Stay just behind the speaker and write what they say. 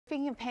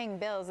speaking of paying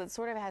bills, it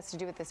sort of has to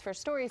do with this first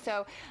story.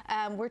 So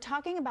we're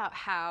talking about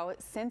how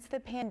since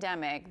the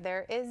pandemic,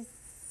 there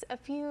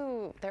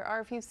are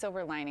a few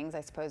silver linings,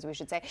 I suppose we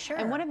should say. Sure.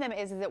 And one of them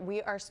is that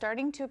we are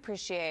starting to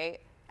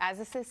appreciate,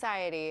 as a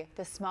society,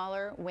 the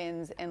smaller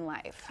wins in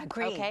life.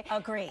 Agree. Okay?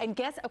 Agree. And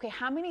guess, okay,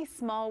 how many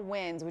small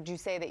wins would you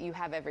say that you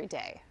have every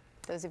day?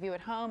 Those of you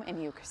at home,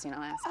 and you, Christina,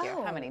 I'll ask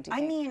you. How many do you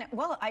think? I mean,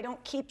 well, I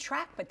don't keep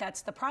track, but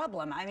that's the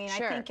problem. I mean,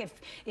 Sure. I think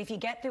if you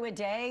get through a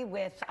day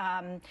with,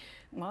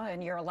 well,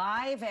 and you're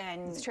alive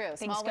and it's true.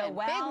 things Small go win.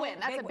 well. Big win.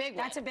 That's a big win.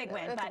 That's a big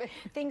win. But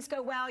things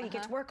go well, you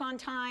get to work on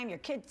time, your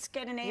kids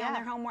get an A on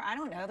their homework. I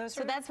don't know. Those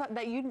so that's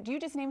what you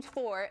just named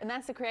 4, and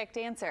that's the correct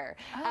answer.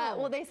 Oh.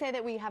 Well, they say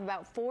that we have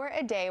about 4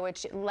 a day,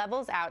 which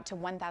levels out to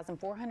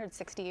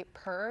 1,460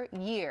 per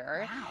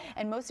year. Wow.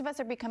 And most of us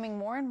are becoming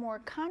more and more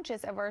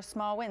conscious of our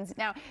small wins.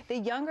 Now, the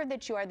younger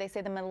that you are, they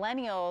say the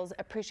millennials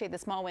appreciate the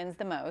small wins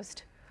the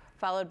most,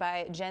 followed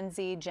by Gen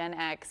Z, Gen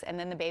X, and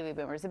then the baby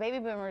boomers. The baby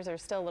boomers are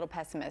still a little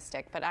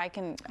pessimistic, but I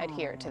can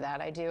adhere to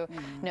that. I do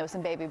know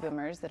some baby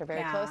boomers that are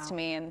very close to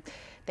me, and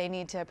they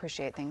need to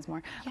appreciate things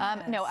more.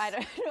 Yes. No, I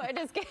don't. No, I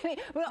just kidding.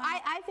 Well,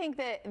 I think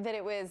that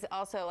it was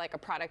also like a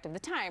product of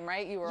the time,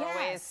 right? You were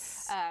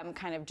always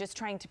kind of just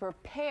trying to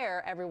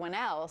prepare everyone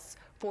else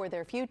for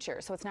their future.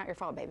 So it's not your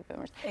fault, baby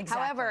boomers.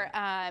 Exactly.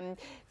 However,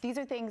 these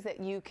are things that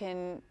you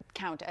can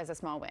count as a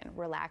small win.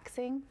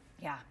 Relaxing.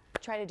 Yeah.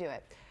 Try to do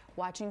it.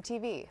 Watching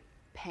TV.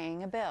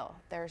 Paying a bill.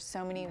 There are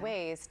so many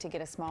ways to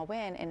get a small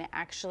win, and it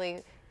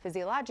actually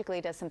physiologically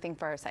does something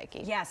for our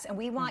psyche. Yes, and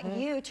we want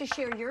you to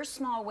share your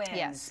small wins.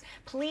 Yes.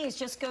 Please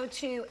just go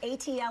to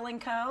ATL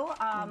 & Co.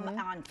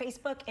 On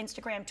Facebook,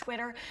 Instagram,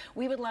 Twitter.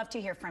 We would love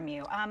to hear from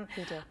you.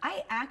 We do.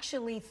 I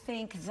actually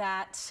think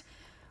that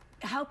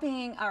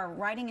helping or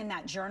writing in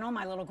that journal,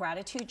 my little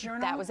gratitude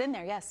journal. That was in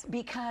there, yes.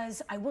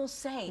 Because I will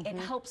say, it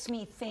helps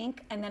me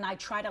think, and then I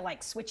try to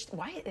like switch.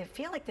 Why? I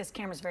feel like this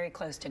camera's very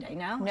close today,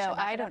 no? No,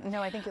 I don't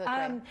know. I think you look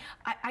great.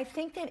 I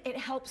think that it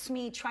helps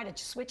me try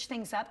to switch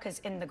things up, because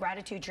in the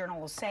gratitude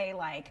journal will say,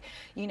 like,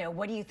 you know,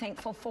 what are you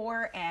thankful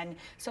for? And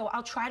so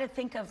I'll try to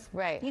think of,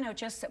 you know,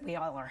 just that we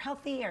all are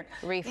healthy, or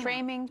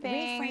reframing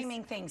things.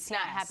 Reframing things, It's not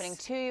happening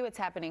to you, it's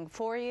happening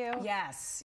for you. Yes.